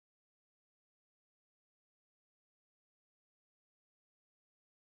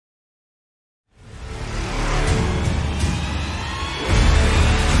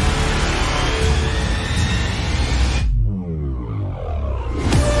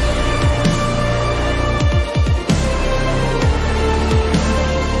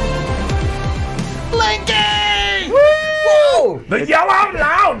The Yell Out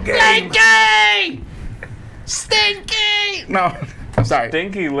Loud game. Linkee! Stinky! No, I'm sorry.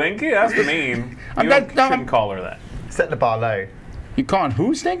 Stinky Linkee? That's mean. You not- shouldn't call her that. Set the bar low. You calling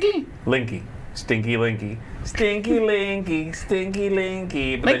who Stinky? Linkee. Stinky Linkee. Stinky Linkee. Stinky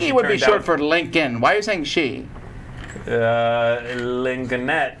Linkee. But then Linkee she would be turned short out- for Lincoln. Why are you saying she?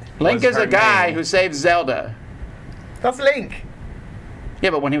 Lincolnette. Link was is a her guy name. who saves Zelda. That's Link. Yeah,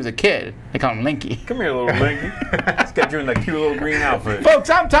 but when he was a kid, they called him Linky. Come here, little Linkee. Let's get you in that cute little green outfit.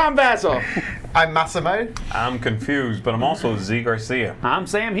 Folks, I'm Tom Vassell. I'm Massimo. I'm confused, but I'm also Z Garcia. I'm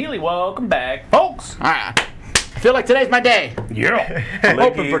Sam Healy. Welcome back, folks. All right. I feel like today's my day. Yeah. I'm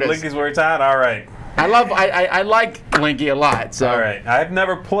hoping for this. Linkie's where it's at? All right. I like Linky a lot. So All right. I've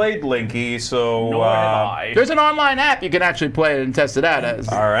never played Linkee, so... Nor have I. there's an online app you can actually play it and test it out as.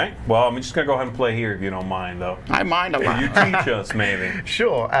 All right. Well, I'm just going to go ahead and play here if you don't mind, though. I mind a You lot. teach us, maybe.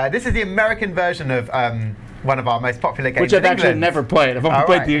 Sure. This is the American version of one of our most popular games Which I've in actually England. never played. I've only All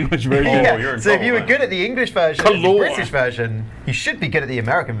played right. the English version. Oh, Yeah. you're in So if you were trouble, good at the English version, and the Galore. British version, you should be good at the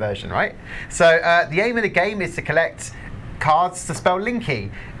American version, right? So the aim of the game is to collect cards to spell Linkee.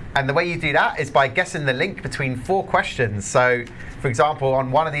 And the way you do that is by guessing the link between 4 questions. So, for example, on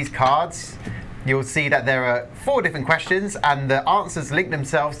one of these cards, you'll see that there are 4 different questions, and the answers link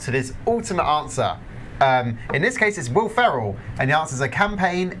themselves to this ultimate answer. In this case, it's Will Ferrell, and the answers are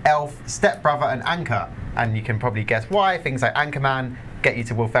campaign, elf, stepbrother, and anchor. And you can probably guess why. Things like Anchorman get you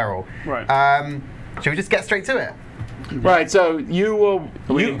to Will Ferrell. Right. Should we just get straight to it? Right, so you will.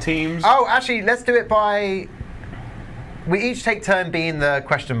 Leading teams. Oh, actually, let's do it by... We each take turn being the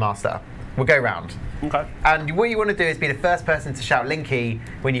question master. We'll go round. Okay. And what you want to do is be the first person to shout Linkee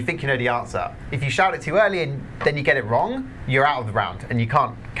when you think you know the answer. If you shout it too early and then you get it wrong, you're out of the round and you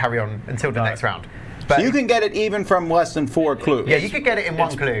can't carry on until the next round. But You can get it even from less than 4 clues. yeah, you could get it in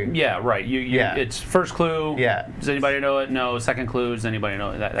one clue. Yeah, right. Yeah. It's first clue. Yeah. Does anybody know it? No. Second clue. Does anybody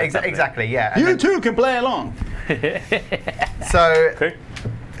know it? That type of thing. Exactly, yeah. And You then- too can play along. So Okay.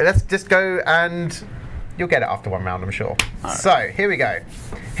 let's just go and you'll get it after one round, I'm sure. So here we go.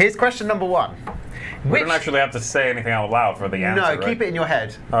 Here's question number 1. We don't actually have to say anything out loud for the answer, No, right? keep it in your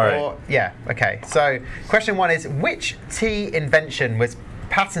head. All right. Yeah, okay. So question 1 is, which tea invention was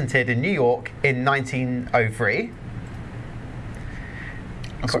patented in New York in 1903?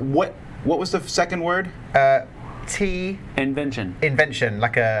 So what was the second word? Tea Invention. invention,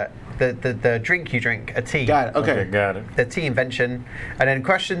 like the drink you drink, a tea. Got it. Okay. Okay, got it. The tea invention. And then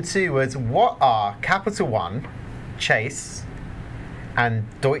question 2 was, what are capital 1, Chase, and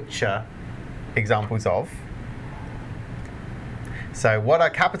Deutsche examples of? So what are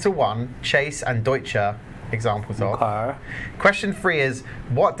capital 1, Chase, and Deutsche examples of? Okay. Question 3 is,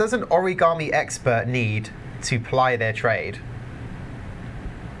 what does an origami expert need to ply their trade?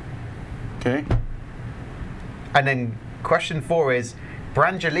 Okay. And then question 4 is,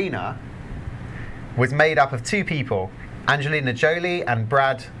 Brangelina was made up of 2 people, Angelina Jolie and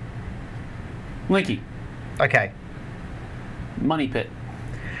Brad. Linkee. Okay. Money pit.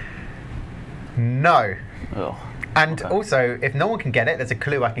 No. Oh. And Okay. also, if no one can get it, there's a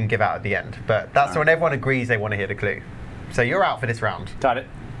clue I can give out at the end. But that's when everyone agrees they want to hear the clue. So you're out for this round. Got it.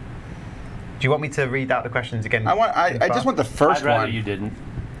 Do you want me to read out the questions again? I just want the first I'd rather one. you didn't.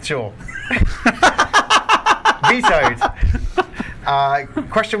 Sure. Vetoed.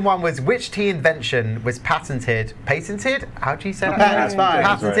 Question 1 was, which tea invention was patented? How do you say that? That's fine.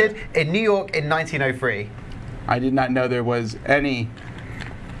 Patented in New York in 1903. I did not know there was any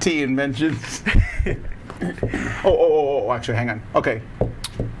tea inventions. Oh, actually, hang on. Okay.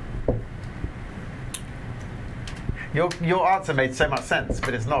 Your answer made so much sense,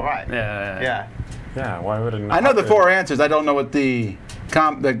 but it's not right. Yeah. Yeah, why would it not? I know the 4 answers. I don't know what the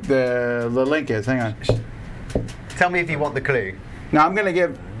link is. Hang on. Tell me if you want the clue. Now I'm gonna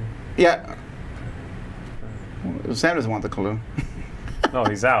give. Yeah. Sam doesn't want the clue. No,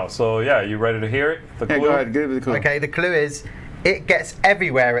 he's out. So, yeah, you ready to hear it? The Yeah, clue? go ahead. Give me the clue. Okay, the clue is, it gets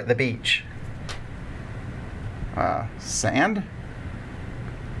everywhere at the beach. Sand.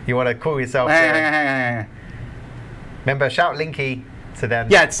 You want to call yourself? Hang on. Remember, shout Linkee to them.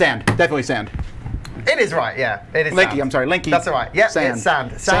 Yeah, it's sand. Definitely sand. It is right. Yeah, it is. Linkee. Sand. I'm sorry, Linkee. That's all right. Yeah, Sand. it's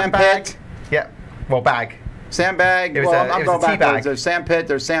sand. Sand bag. pit. Yeah. Well, bag. Sandbag. It was Well, a- I'm it was going a tea backwards. bag. There's sand pit.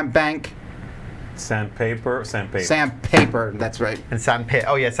 There's sand bank. Sandpaper. Sandpaper. That's right. And sand pit.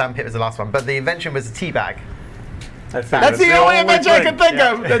 Oh yeah, sand pit was the last one. But the invention was a tea bag. I figured That's it's the only invention I thing. can think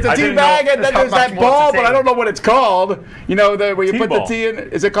of. There's a I tea didn't bag, know- and then There's there's not that much more to ball, but say. I don't know what it's called. You know, where you put the T-ball. tea in.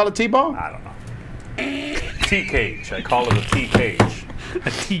 Is it called a tea ball? I don't know. Tea cage. I call it a tea cage.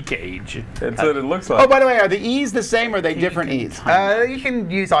 A tea cage. That's what it looks like. Oh, by the way, are the E's the same or are they different E's? You can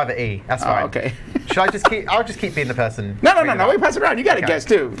use either E. That's fine. okay. Should I just keep? I'll just keep being the person. No. reading We out. pass it around. You got to Okay. guess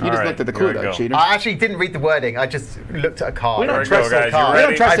too. You just right, looked at the here clue we though, go. cheater. I actually didn't read the wording. I just looked at a card. We don't Here we trust go, the guys. card. You We don't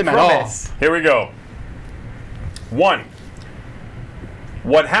ready? trust I him at all. promise. Here we go. 1.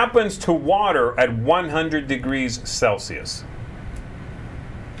 What happens to water at 100 degrees Celsius?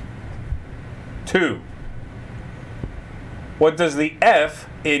 2. What does the F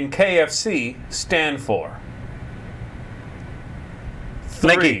in KFC stand for?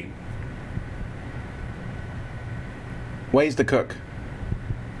 3. Linkee. Ways to cook.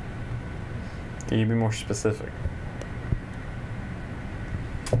 Can you be more specific?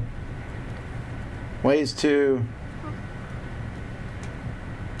 Ways to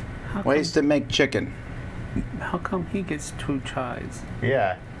make chicken. How come he gets 2 tries?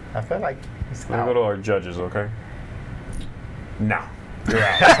 Yeah, I feel like it's We'll go to our judges, okay? No. You're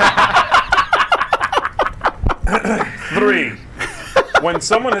out. 3. When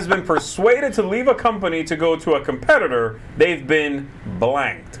someone has been persuaded to leave a company to go to a competitor, they've been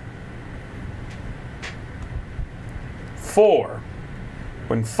blanked. 4.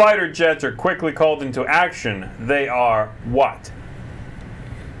 When fighter jets are quickly called into action, they are what?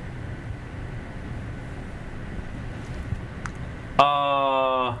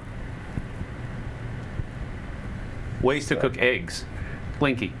 Ways to cook eggs.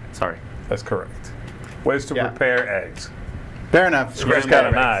 Linkee. Sorry. That's correct. Ways to Yeah. prepare eggs. Fair enough. That's kind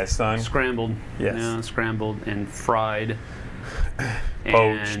of nice, son. Scrambled. Yes. Yeah, scrambled and fried.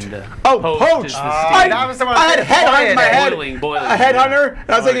 Poached. And, Oh, poached poached. is the that was the one I had headhunt in my head. Boiling. A headhunter. And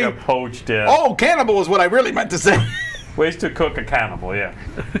I was Like thinking, a poached, yeah. oh, cannibal is what I really meant to say. Ways to cook a cannibal, yeah.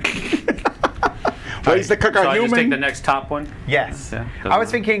 Ways to cook So a I just take the human. next top one? Yes. Yeah, I was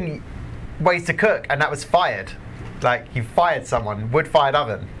doesn't thinking ways to cook, and that was fired. Like you fired someone, wood-fired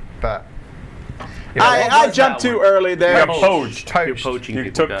oven, but. You know, what I was jumped that too one? early there. You got poached. You're poaching You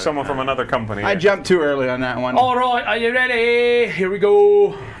people, took got it. someone from another company. I yeah. jumped too early on that one. All right, are you ready? Here we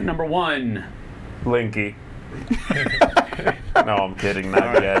go. Number 1. Linkee. No, I'm kidding.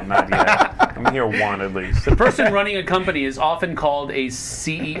 Not yet. Not yet. I'm here 1 at least. The person running a company is often called a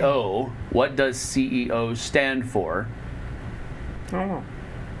CEO. What does CEO stand for? Oh.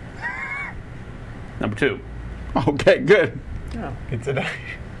 Number 2. Okay, good. Good to know.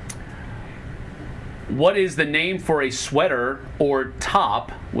 What is the name for a sweater or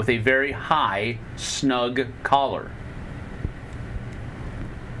top with a very high, snug collar?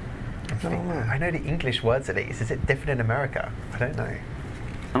 I know the English words at least. Is it different in America? I don't know.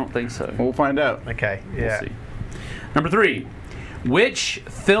 I don't think so. We'll find out. Okay. We'll Yeah. see. Number 3. Which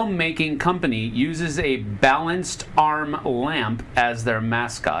filmmaking company uses a balanced arm lamp as their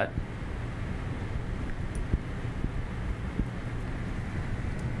mascot?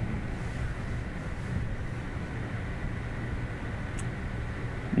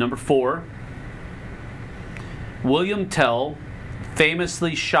 Number 4. William Tell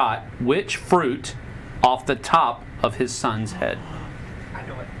famously shot which fruit off the top of his son's head? I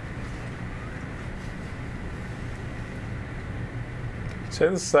know it. Say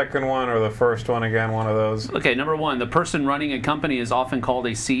the second one or the first one again, one of those. Okay, number 1, the person running a company is often called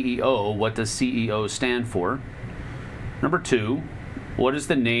a CEO. What does CEO stand for? Number 2, what is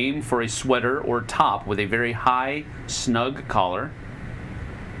the name for a sweater or top with a very high, snug collar?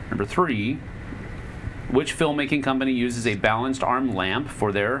 Number 3, which filmmaking company uses a balanced arm lamp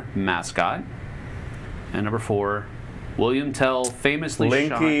for their mascot? And number 4, William Tell famously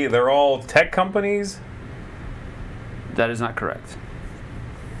Linkee, shot... they're all tech companies? That is not correct.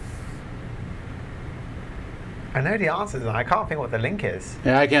 I know the answers, and I can't think what the link is.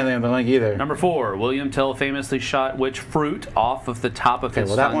 Yeah, I can't think of the link either. Number 4, William Tell famously shot which fruit off of the top of Okay, his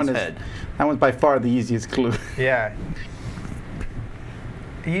well, that son's one is head? that one's by far the easiest clue. Yeah.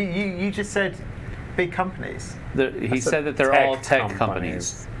 You just said big companies. He said that they're all tech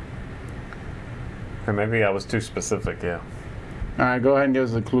companies. Or maybe I was too specific, yeah. All right, go ahead and give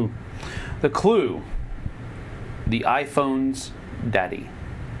us a clue. The clue, the iPhone's daddy.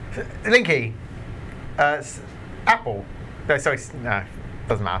 Linkee. Apple. No, sorry. No,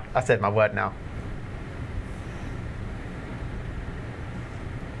 doesn't matter. I said my word now.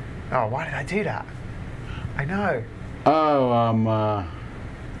 Oh, why did I do that? I know. Oh,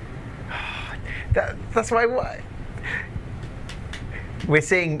 That's why. What? We're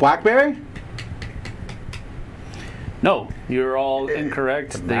seeing. BlackBerry? No, you're all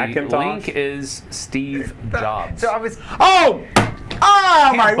incorrect. The Macintosh? link is Steve Jobs. So I was. Oh!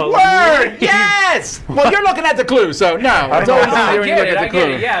 Oh, my believe word! it. Yes! Well, you're looking at the clue, so no. It's always I easier when you get look it, at I the get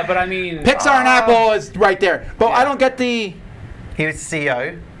clue. it, yeah, but I mean... Pixar and Apple is right there. But I don't get the... He was the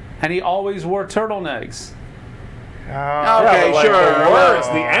CEO. And he always wore turtlenecks. Okay, Yeah, but like sure. the words,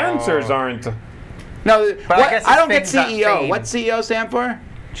 the answers aren't. No, But I guess I it's don't get things that CEO. theme. What's CEO stand for?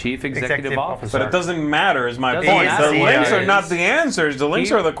 Chief Executive Executive Officer. But it doesn't matter, is my Doesn't point. matter The what links it are not is. the answers. The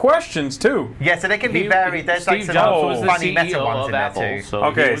links are the questions, too. Yeah, so they can be varied. There's like Steve some Jobs was the funny CEO meta ones of in there Apple, too. so he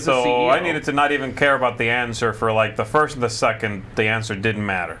Okay, was the so CEO. I needed to not even care about the answer for like the first and the second. The answer didn't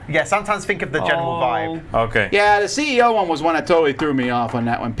matter. Yeah, sometimes think of the general vibe. Okay. Yeah, the CEO one was one that totally threw me off on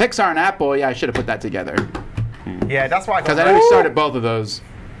that one. Pixar and Apple, yeah, I should have put that together. Yeah, that's why I Because got I know we started both of those.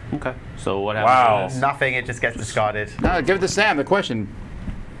 Okay. So what Wow. happens? nothing. It just gets discarded. No, give it to Sam, the question.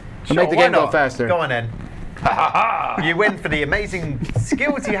 Sure, make the why game go not? faster. Go on then. You win for the amazing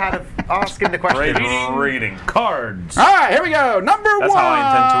skills you had of asking the Great question. reading. Cards. All right, here we go. Number That's one. how I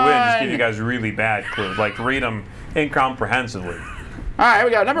intend to win. Just give you guys really bad clues. Like read them incomprehensibly. All right, here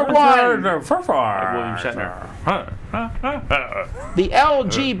we go. Number one. William Shatner. The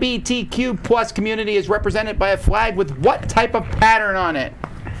LGBTQ plus community is represented by a flag with what type of pattern on it?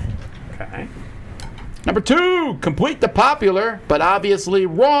 Okay. Number two, complete the popular but obviously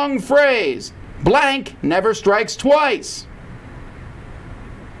wrong phrase. Blank never strikes twice.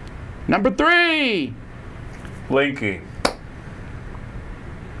 Number three, Linkee.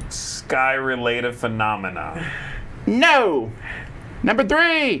 Sky-related phenomena. no. Number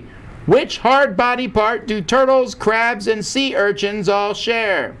three, which hard body part do turtles, crabs, and sea urchins all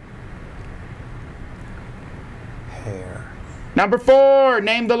share? Hair. Number four,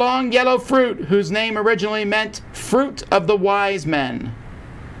 name the long yellow fruit whose name originally meant fruit of the wise men.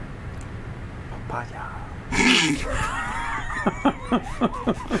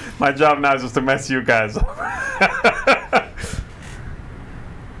 My job now is just to mess you guys up.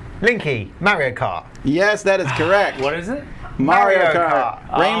 Linkee, Mario Kart. Yes, that is correct. What is it? Mario Mario Kart.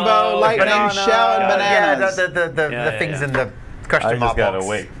 Kart. Rainbow, Oh, lightning, banana. shell, and Yeah, bananas. the things in the I question mark just gotta box.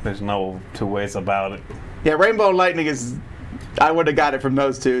 wait. There's no two ways about it. Yeah, rainbow and lightning is. I would have got it from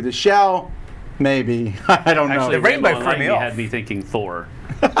those two. The shell, maybe. I don't know. Actually, The rainbow and threw me Lightning off. had me thinking Thor.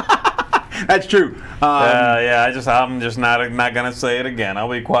 That's true. Yeah, I'm just not gonna say it again. I'll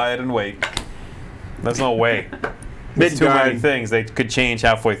be quiet and wait. There's no way. There's too many Midgard. things. They could change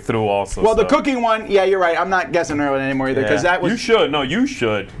halfway through also. Well, the so. cooking one, yeah, you're right. I'm not guessing her anymore either because Yeah. that was. You should. No, you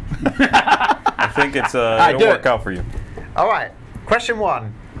should. I think it's it'll do work it. out for you. All right, question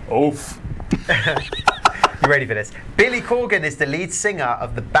one. Oof. You ready for this? Billy Corgan is the lead singer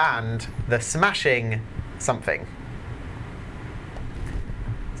of the band The Smashing Something.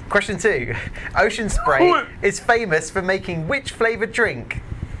 Question two. Ocean Spray is famous for making which flavored drink?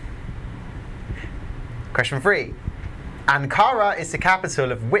 Question three. Ankara is the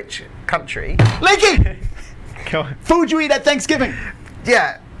capital of which country? Linkee! Go on. Food you eat at Thanksgiving.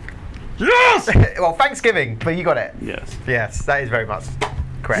 Yeah. Yes! Well, Thanksgiving, but you got it. Yes. Yes, that is very much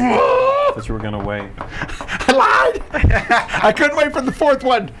correct. Thought you were gonna wait. I lied! I couldn't wait for the fourth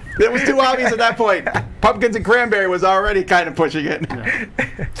one. It was too obvious at that point. Pumpkins and cranberry was already kind of pushing it.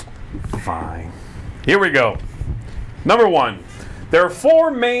 Fine. Here we go. Number one. There are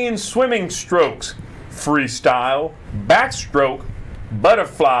four main swimming strokes: freestyle, backstroke,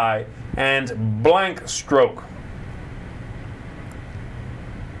 butterfly, and blank stroke.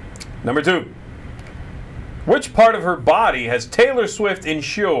 Number two. Which part of her body has Taylor Swift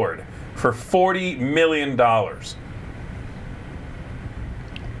insured for $40 million?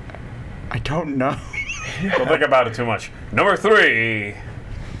 I don't know. Don't think about it too much. Number three.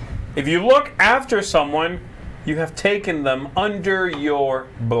 If you look after someone, you have taken them under your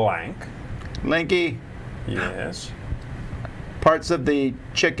blank. Linky, Yes. parts of the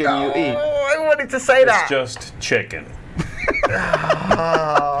chicken you eat. Oh, I wanted to say It's that. just chicken.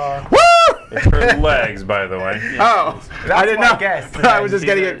 Woo! It's her legs, by the way. Oh, I didn't what I know. guessed. I was just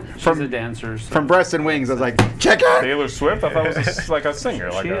getting it She's a from dancer. So breasts and wings. I was like, chicken. Taylor Swift? I thought it was like a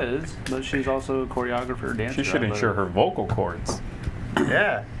singer. Like she a, is, but she's also a choreographer, dancer. she should insure her vocal cords.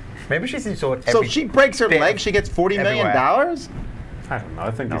 Yeah. Maybe she's insured every So she breaks her bit leg, she gets $40 million? everywhere. I don't know.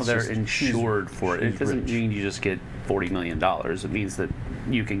 I think No, it's they're just, insured for it. It she's doesn't rich. mean you just get $40 million. It means that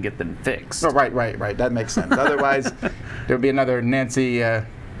you can get them fixed. Oh, right. That makes sense. Otherwise, there'd be another Nancy,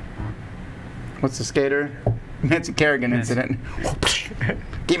 what's the skater? Nancy Kerrigan incident.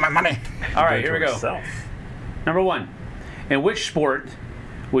 Give my money. All right, here we go. Herself. Number one. In which sport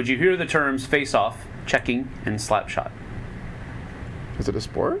would you hear the terms face-off, checking, and slap shot? Is it a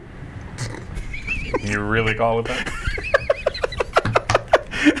sport? You really call it that?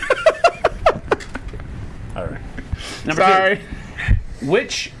 All right. Number Sorry. two.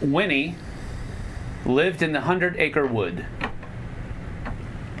 Which Winnie lived in the 100-acre wood?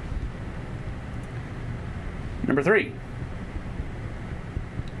 Number three.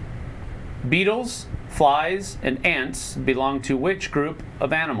 Beetles, flies, and ants belong to which group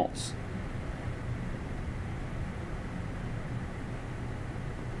of animals?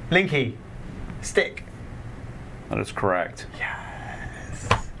 Linkee. Stick. That is correct.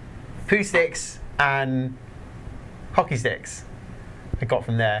 Poo sticks and hockey sticks. I got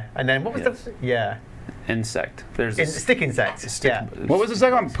from there. And then what was Yes. the... Yeah. Insect. There's a Stick insect. Yeah. What was the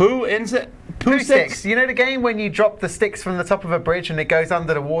second one? Poo insect? Poo sticks. You know the game when you drop the sticks from the top of a bridge and it goes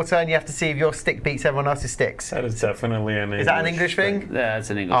under the water and you have to see if your stick beats everyone else's sticks? That is definitely an English. Is that an English thing? Yeah, it's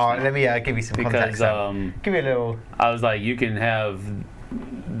an English. Oh, thing. let me give you some Because context. Give me a little... I was like, you can have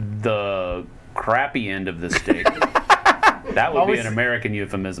the crappy end of the stick. That would be an American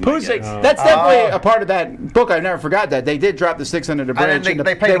euphemism. Poo I sticks. guess. That's definitely a part of that book. I never forgot that. They did drop the sticks under the then bridge.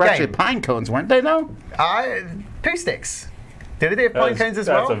 they played were the actually game. pine cones, weren't they, though? Poo sticks. Did they have pine cones as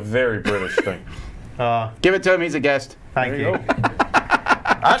well? That's a very British thing. Give it to him. He's a guest. Thank you.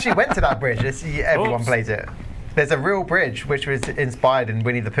 I actually went to that bridge. Everyone plays it. There's a real bridge which was inspired in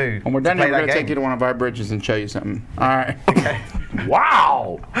Winnie the Pooh. When we're done to here, play we're going that to take you game. to one of our bridges and show you something. All right.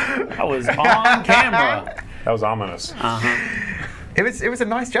 Wow! That was on camera. That was ominous. It was a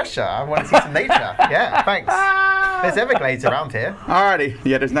nice gesture. I want to see some nature. Yeah, thanks. There's Everglades around here. Alrighty.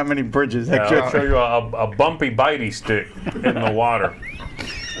 Yeah, there's not many bridges. I'll show you a bumpy bitey stick in the water.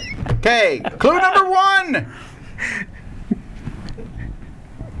 Okay, clue number 1.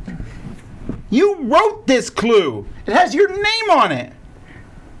 You wrote this clue. It has your name on it.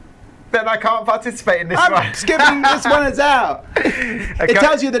 Then I can't participate in this I'm one. skipping this one is out. It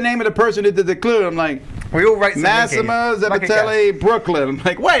tells you the name of the person who did the clue. I'm like, We all write some Massimo Linkees. Like a Zapatelli, Brooklyn. I'm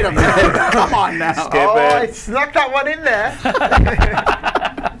like, wait a minute. Come on now. Skip guess. Oh, I it. snuck that one in there.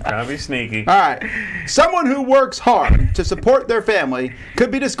 Trying to be sneaky. All right. Someone who works hard to support their family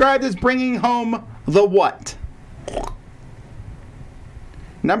could be described as bringing home the what?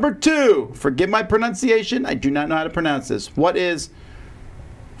 Number 2. Forgive my pronunciation. I do not know how to pronounce this. What is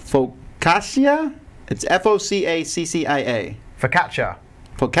focaccia? It's Focaccia. Focaccia.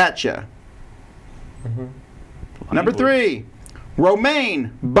 Focaccia. Number 3.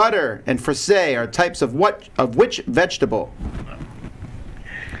 Romaine, butter, and frisee are types of which vegetable?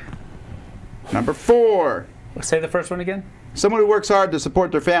 Number 4. Say the first one again. Someone who works hard to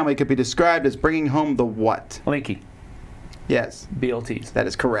support their family could be described as bringing home the what? Linkee. Yes, BLTs. that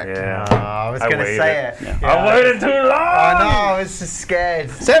is correct. Yeah. I was going to waited. say it. Yeah. I waited too long. I know, I was just scared.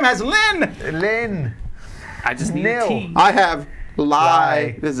 Sam has Lynn. Lynn. I just need Nil. T. I have lie.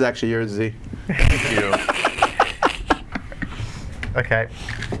 Lie. This is actually yours, Z. Thank you. Okay.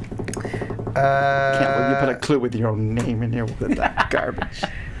 Can't believe you put a clue with your own name in here with that garbage.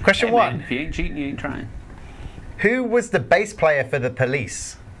 Question Hey, man, 1. if you ain't cheating, you ain't trying. Who was the bass player for the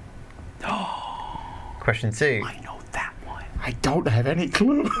Police? Question 2. I know that one. I don't have any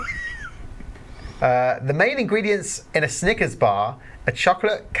clue. The main ingredients in a Snickers bar are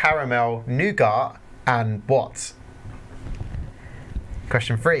chocolate, caramel, nougat, and what?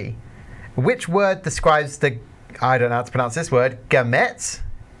 Question 3. Which word describes the, I don't know how to pronounce this word, gamete,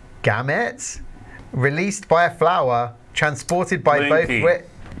 released by a flower, transported by Linkee. both...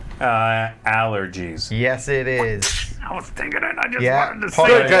 Allergies. Yes, it is. I was thinking it. I just Yeah, wanted to Paul-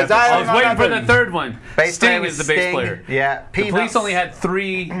 say Good, it. 'cause I was I- waiting for the third one. Bass player Sting was is the bass Sting. player. Yeah, The Peanuts. Police only had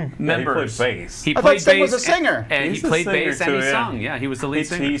 3 members. played bass. He I thought played Sting bass was a singer. And He's he a played singer bass and too, he yeah. sung. Yeah, he was the lead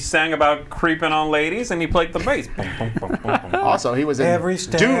singer. He sang about creeping on ladies, and he played the bass. Boom, boom, boom, boom, boom. Also, he was in Every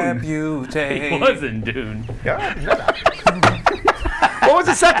step Dune. you take. He was in Dune. Yeah, I didn't know that. What was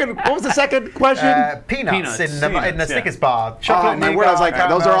the second? What was the second question? Peanuts, Peanuts. in the Peanuts, yeah. Snickers bar. Oh Chocolate, my word! I was like, nougat,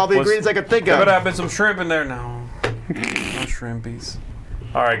 those are all the Was- ingredients I could think There of. could have been some shrimp in there. No. No shrimpies.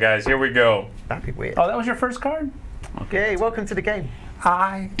 All right, guys, here we go. That'd be weird. Oh, that was your first card? Yay, welcome to the game.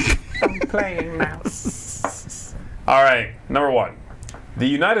 I am playing now. All right, number 1. The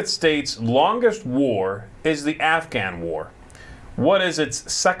United States' longest war is the Afghan War. What is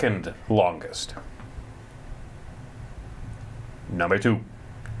its second longest? Number 2.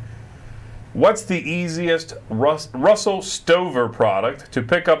 What's the easiest Russell Stover product to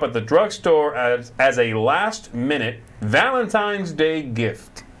pick up at the drugstore as a last-minute Valentine's Day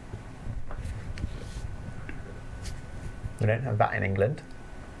gift? We don't have that in England.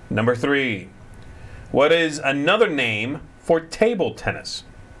 Number 3. What is another name for table tennis?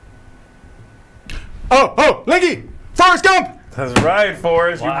 Oh, Linkee! Forrest Gump! That's right,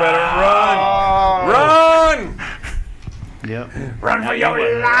 Forrest. You better Oh. run. Run! Yep. Run for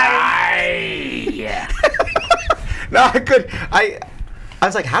your life! Yeah. No, I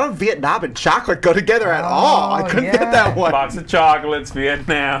was like, how did Vietnam and chocolate go together at all? I couldn't get that one. Box of chocolates,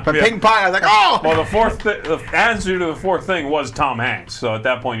 Vietnam. But Yeah. ping pong, I was like, oh! Well, the answer to the fourth thing was Tom Hanks. So at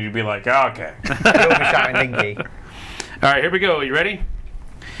that point, you'd be like, okay. We'll be shouting Linkee. All right, here we go. You ready?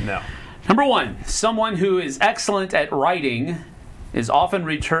 No. Number 1, someone who is excellent at writing is often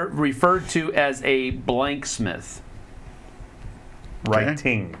referred to as a blanksmith?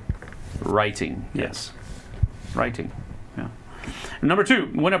 Writing. Writing, yes. Writing, yeah. Number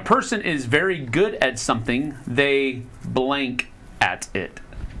 2, when a person is very good at something, they blank at it.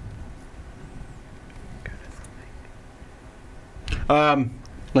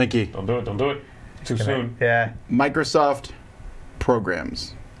 Linkee. Don't do it. Don't do it. Too soon. Yeah. Microsoft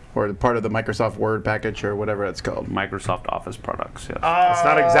programs, or part of the Microsoft Word package, or whatever it's called. Microsoft Office products, yes. That's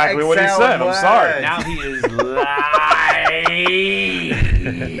not exactly what he Excel said. I'm words. sorry. Now he is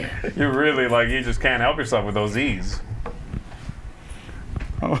lying. You're really like, you just can't help yourself with those E's.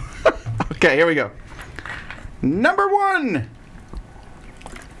 Oh. Okay, here we go. Number 1.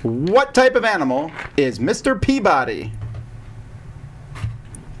 What type of animal is Mr. Peabody?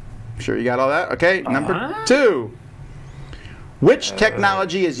 Sure you got all that? Okay, number 2. Which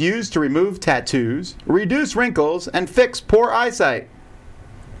technology is used to remove tattoos, reduce wrinkles, and fix poor eyesight?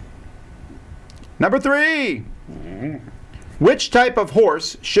 Number 3. Which type of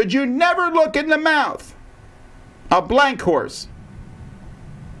horse should you never look in the mouth? A blank horse.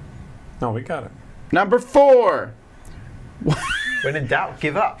 No, we got it. Number 4. When in doubt,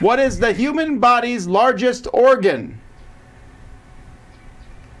 give up. What is the human body's largest organ?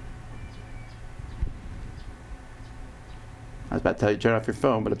 I was about to tell you to turn off your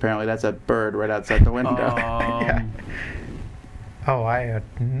phone, but apparently that's a bird right outside the window. Yeah. Oh, I had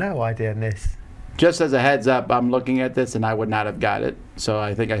no idea on this. Just as a heads up, I'm looking at this and I would not have got it, so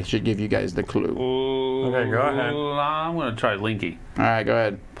I think I should give you guys the clue. Okay, go ahead. I'm going to try Linkee. All right, go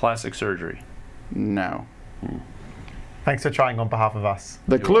ahead. Plastic surgery. No. Thanks for trying on behalf of us.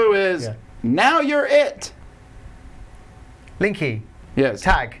 The clue is, Yeah. now you're it. Linkee, Yes,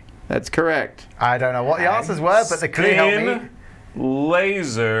 tag. that's correct. I don't know what the answers were, but the clue helped me. Skin,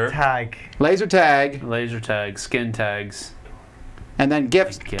 laser. Tag. Laser tag, Laser tags, skin tags. and then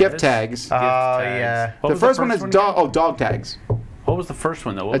gift guess. tags. Oh, tags. yeah. What The was first one is again? dog. Oh, dog tags. What was the first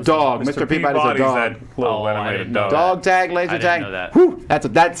one, though? What A was the- dog. Mr. Peabody's a dog. that little Oh, I animated didn't know dog. that. Dog tag, laser I didn't tag. know that. Whew, that's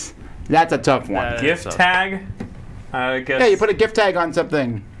a tough one. That- Gift So- tag? I guess. Yeah, you put a gift tag on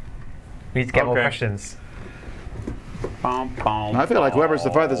something. We need to get more Okay. questions. I feel like whoever's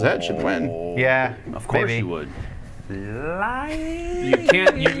the farthest ahead should win. Yeah. Of course maybe. you would. Lying. You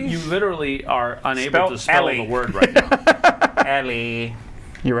can't. You literally are unable Spell to spell Ellie. the word right now. Ellie.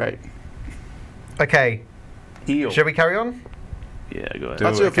 You're right. Okay. Eel. Shall we carry on? Yeah, go ahead.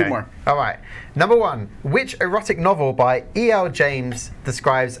 Let's do a few Okay. more. All right. Number 1. Which erotic novel by E.L. James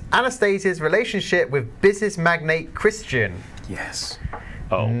describes Anastasia's relationship with business magnate Christian? Yes.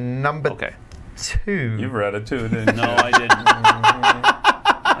 Oh, Number okay. 2. You've read it too, didn't you? No, I didn't.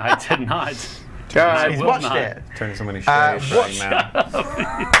 I did not. Guys, He's will watched not. it. Turning so many shades right now.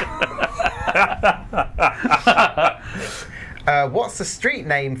 What's the street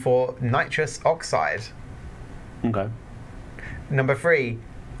name for nitrous oxide? Okay. Number 3.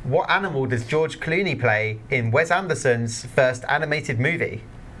 What animal does George Clooney play in Wes Anderson's first animated movie?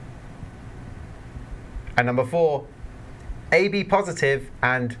 And number 4. AB positive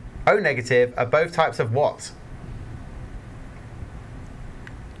and O negative are both types of what?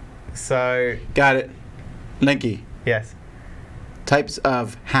 So, Got it. Linkee. yes. Types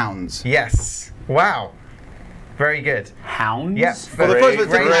of hounds. Yes. Wow. Very good. Hounds? Yep. Well, the first one's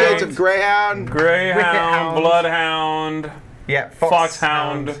Grey- different shades of greyhound. Greyhound, Whippet-hound. bloodhound, Yeah.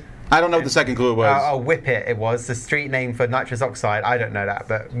 foxhound. I don't know what the second clue was. Oh, Whippet it was. The street name for nitrous oxide. I don't know that,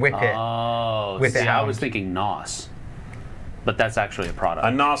 but Whippet. Oh, With see, the I hound. was thinking NOS. But that's actually a product.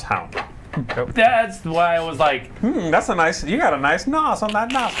 A nos hound. That's why I was like, That's a nice. You got a nice nos on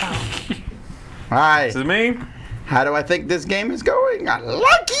that nos hound. All right. Is it me? How do I think this game is going? I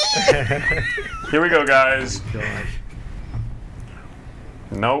like it. Here we go, guys.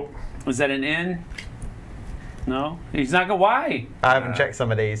 Nope. was that an N? No? He's not going to. Why? I haven't checked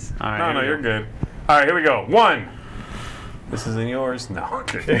some of these. All right, No, here no, we you're go. good. All right, here we go. 1. This isn't yours? No.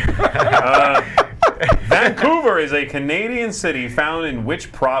 Vancouver is a Canadian city found in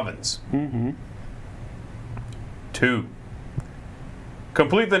which province? 2.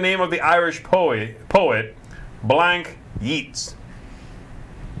 Complete the name of the Irish poet blank Yeats.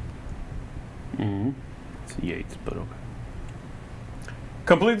 It's Yates, but okay.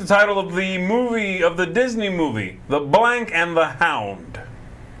 Complete the title of the Disney movie, The Blank and the Hound.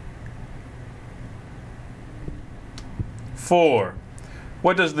 4.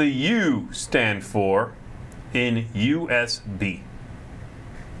 What does the U stand for in USB?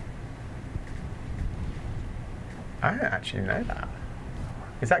 I don't actually know that.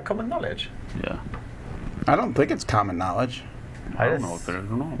 Is that common knowledge? Yeah. I don't think it's common knowledge. I don't know if it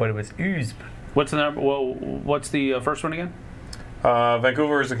is or not. Well, it was oozb. What's the number? Well, what's the first one again?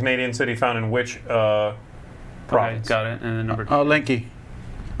 Vancouver is a Canadian city found in which Okay, province? got it. And then number Oh, Linkee.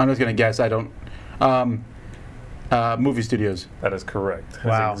 I'm just going to guess. I don't. Movie studios. That is correct. That's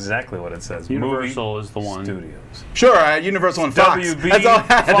Wow. exactly what it says. Universal Movie is the one. Studios. Sure, Universal and Fox. WB, That's all I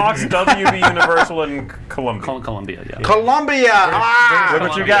had. Fox, WB, Universal, and Columbia. Columbia, yeah. Columbia. Ah! Look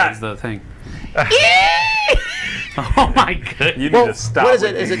what you Columbia got. is the thing. Oh my goodness. You need Well, to stop. what is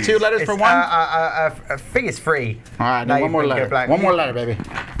with it? Is it these. 2 letters for one? I think it's 3. All right, Now then one more you can go letter. blank. One more letter, baby.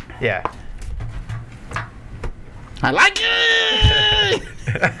 Yeah. I like it.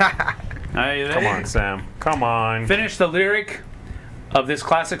 Come on, Sam. Come on. Finish the lyric of this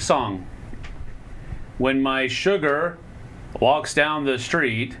classic song. When my sugar walks down the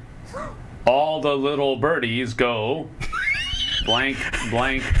street, all the little birdies go blank,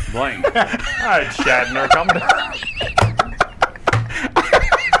 blank, blank. All right, Shatner, come down.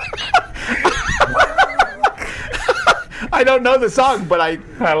 I don't know the song, but I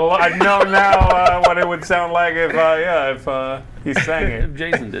I know now what it would sound like if he sang it.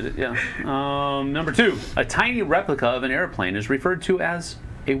 Jason did it, yeah. Number 2. A tiny replica of an airplane is referred to as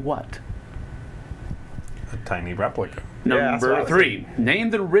a what? A tiny replica. that's what I Number was 3. Name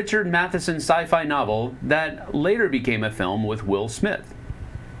the Richard Matheson sci-fi novel that later became a film with Will Smith.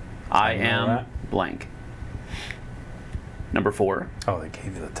 I know am that. blank. Number 4. Oh, they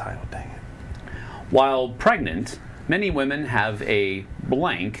gave you the title. Dang it. While pregnant, many women have a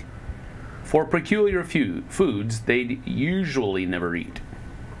blank for peculiar foods they usually never eat.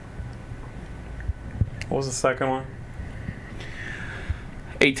 What was the second one?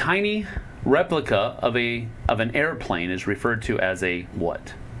 A tiny replica of an airplane is referred to as a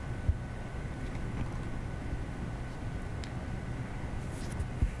what?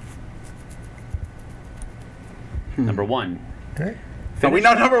 Number 1. Okay. Oh, we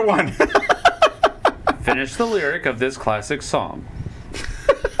know number 1. Finish the lyric of this classic song.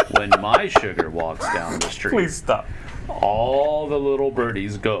 When my sugar walks down the street, Please stop. all the little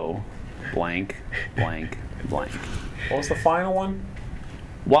birdies go blank, blank, blank. What was the final one?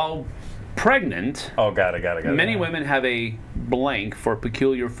 While pregnant, Oh, got it. many women have a blank for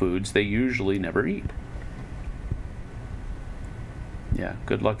peculiar foods they usually never eat. Yeah,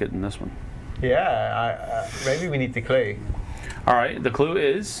 good luck getting this one. Yeah, maybe we need the clue. All right, the clue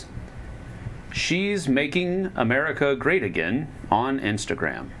is she's making America great again on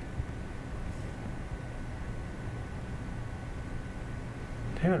Instagram.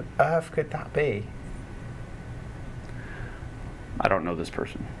 Who on earth could that be? I don't know this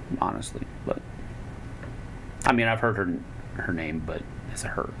person, honestly, but I mean, I've heard her name, but it's a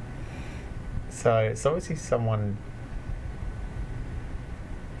her. So it's obviously someone.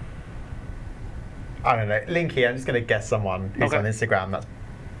 I don't know. Linkee, I'm just going to guess someone who's Okay. on Instagram that's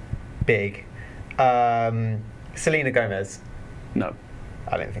big. Selena Gomez. No.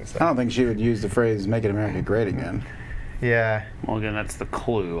 I don't think so. I don't think she would use the phrase "Making America Great Again." Yeah. Well, again, that's the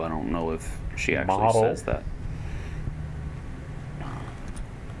clue. I don't know if she actually Model. says that.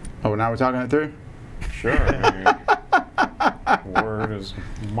 Oh, now we're talking it through. Sure. Word is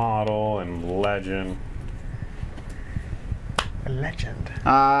model and legend. A legend.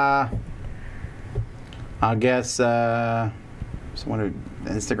 I'll guess someone who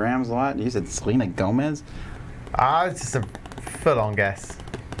Instagrams a lot. You said Selena Gomez. It's just a full-on guess.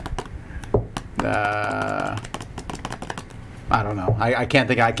 I don't know. I can't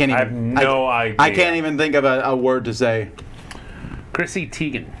think. I can't I even. have no idea. I can't even think of a word to say. Chrissy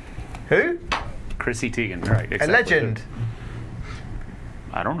Teigen. Who? Chrissy Teigen, right. A exactly. legend.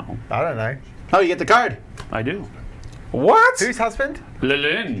 I don't know. I don't know. Oh, you get the card. I do. What? Whose husband?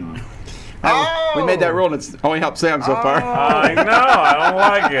 Lilyn. We made that rule, and it's only helped Sam so far. I know. I don't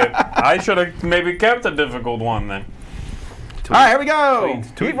like it. I should have maybe kept a difficult one then. All right, here we go.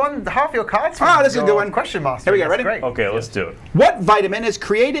 You've won half your cards. Oh, this is a your good one. Question master. Here we go, That's ready? Great. Okay, let's do it. What vitamin is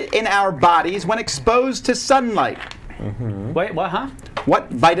created in our bodies when exposed to sunlight? Wait, what, huh? What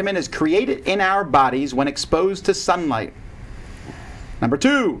vitamin is created in our bodies when exposed to sunlight? Number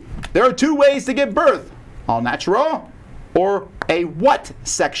 2, there are 2 ways to give birth: all natural or a what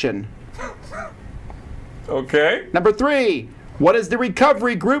section? Okay. Number 3, what is the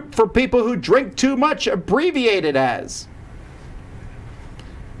recovery group for people who drink too much abbreviated as?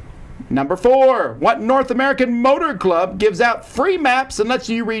 Number 4, what North American Motor Club gives out free maps and lets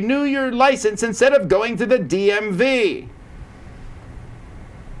you renew your license instead of going to the DMV?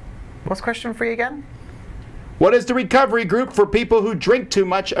 What's question 3 again? What is the recovery group for people who drink too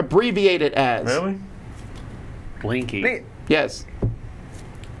much abbreviated as? Really? Linkee. Yes.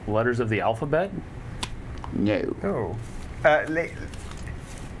 Letters of the alphabet? No. Oh.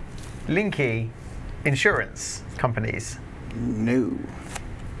 Linkee insurance companies. No.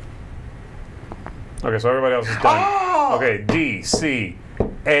 Okay, so everybody else is done. Oh! Okay, D, C,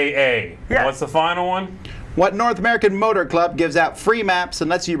 A, A. Yeah. What's the final one? What North American Motor Club gives out free maps and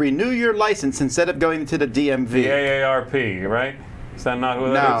lets you renew your license instead of going to the DMV? The AARP, right? Is that not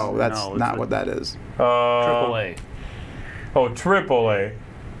who that is? No, that's No, it's not a- what that is. AAA. Oh, AAA.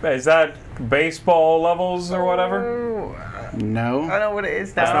 Is that baseball levels or whatever? No. I know what it is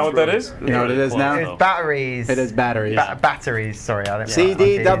now. That's not what that is? You know what it is now? It's batteries. It is batteries. Batteries, sorry. I don't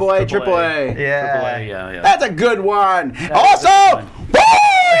CD, know. double A, Triple triple A. A. Yeah. AAA, yeah. That's a good one. is Also, a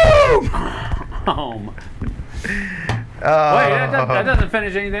boom! Home. Oh. Wait, that doesn't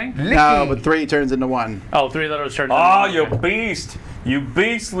finish anything? No, but 3 turns into 1. Oh, 3 letters turn. Oh, you beast. You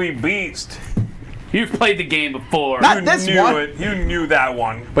beastly beast. You've played the game before. Not You this knew one. it. You knew that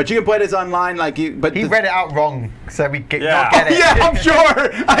one. But you can play this online like you. But He read it out wrong, so we get, Yeah. not get it. Yeah, I'm sure.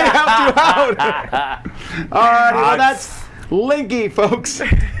 I helped you out. All right, well that's Linkee, folks.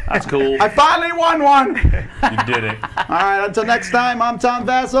 That's cool. I finally won one. You did it. All right, until next time, I'm Tom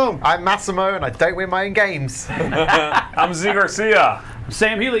Vassell. I'm Massimo, and I don't win my own games. I'm Z Garcia.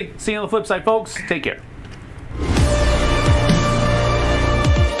 Sam Healy. See you on the flip side, folks. Take care.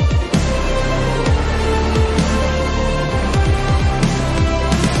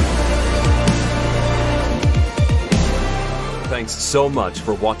 Thanks so much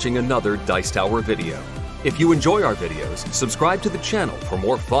for watching another Dice Tower video. If you enjoy our videos, subscribe to the channel for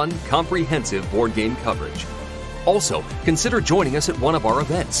more fun, comprehensive board game coverage. Also, consider joining us at one of our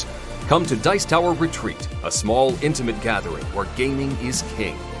events. Come to Dice Tower Retreat, a small, intimate gathering where gaming is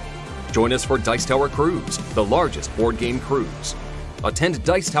king. Join us for Dice Tower Cruise, the largest board game cruise. Attend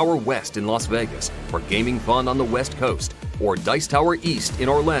Dice Tower West in Las Vegas for gaming fun on the West Coast, or Dice Tower East in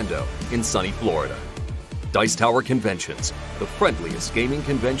Orlando in sunny Florida. Dice Tower Conventions, the friendliest gaming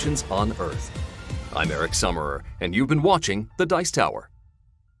conventions on Earth. I'm Eric Summerer, and you've been watching The Dice Tower.